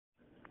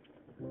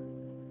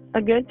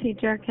A good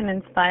teacher can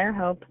inspire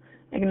hope,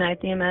 ignite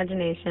the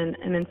imagination,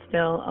 and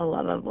instill a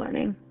love of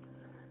learning.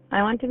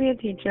 I want to be a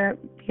teacher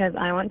because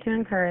I want to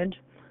encourage,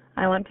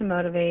 I want to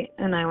motivate,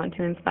 and I want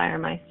to inspire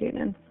my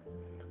students.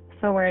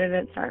 So where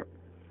did it start?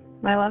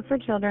 My love for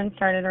children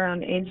started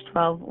around age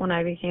 12 when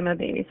I became a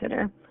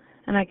babysitter,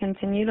 and I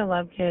continue to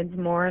love kids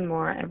more and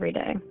more every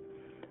day.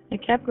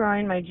 It kept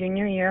growing my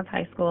junior year of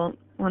high school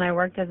when I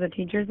worked as a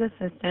teacher's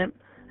assistant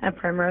at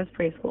Primrose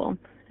Preschool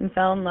and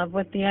fell in love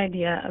with the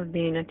idea of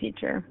being a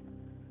teacher.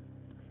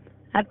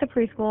 At the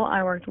preschool,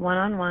 I worked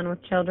one-on-one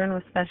with children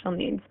with special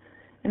needs,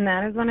 and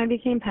that is when I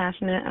became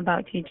passionate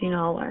about teaching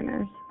all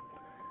learners.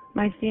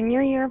 My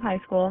senior year of high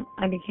school,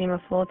 I became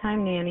a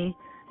full-time nanny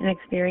and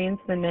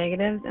experienced the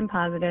negatives and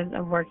positives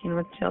of working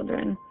with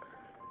children.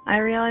 I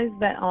realized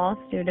that all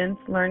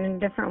students learn in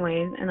different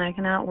ways, and I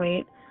cannot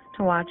wait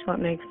to watch what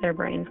makes their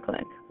brains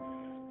click.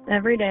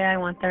 Every day I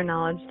want their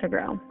knowledge to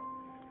grow.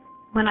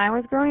 When I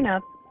was growing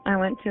up, I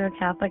went to a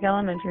Catholic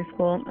elementary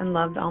school and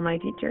loved all my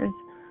teachers,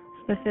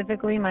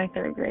 specifically my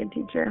third grade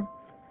teacher.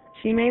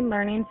 She made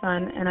learning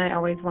fun, and I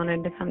always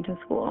wanted to come to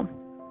school.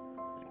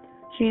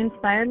 She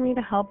inspired me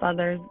to help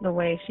others the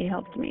way she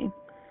helped me,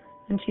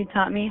 and she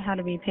taught me how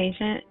to be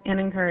patient and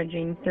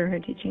encouraging through her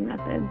teaching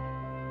methods.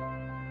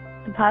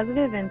 The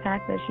positive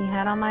impact that she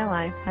had on my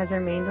life has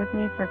remained with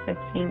me for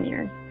 15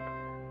 years.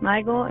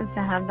 My goal is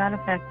to have that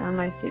effect on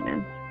my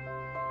students.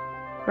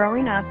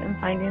 Growing up and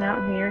finding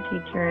out who your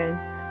teacher is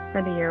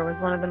for the year was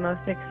one of the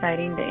most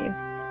exciting days,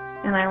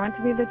 and I want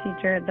to be the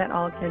teacher that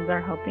all kids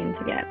are hoping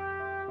to get.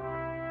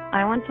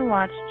 I want to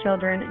watch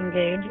children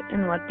engage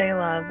in what they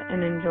love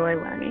and enjoy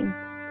learning.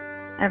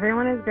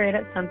 Everyone is great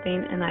at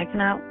something, and I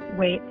cannot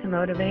wait to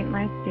motivate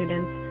my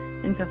students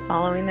into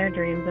following their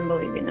dreams and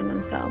believing in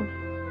themselves.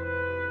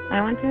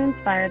 I want to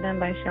inspire them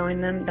by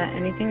showing them that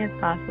anything is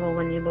possible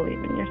when you believe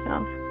in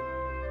yourself.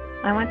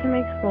 I want to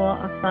make school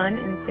a fun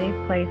and safe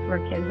place where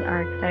kids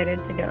are excited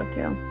to go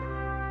to.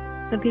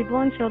 The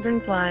people in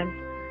children's lives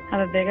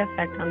have a big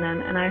effect on them,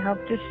 and I hope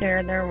to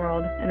share their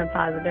world in a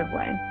positive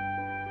way.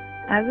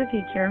 As a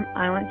teacher,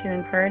 I want to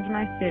encourage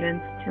my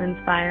students to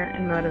inspire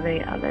and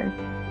motivate others.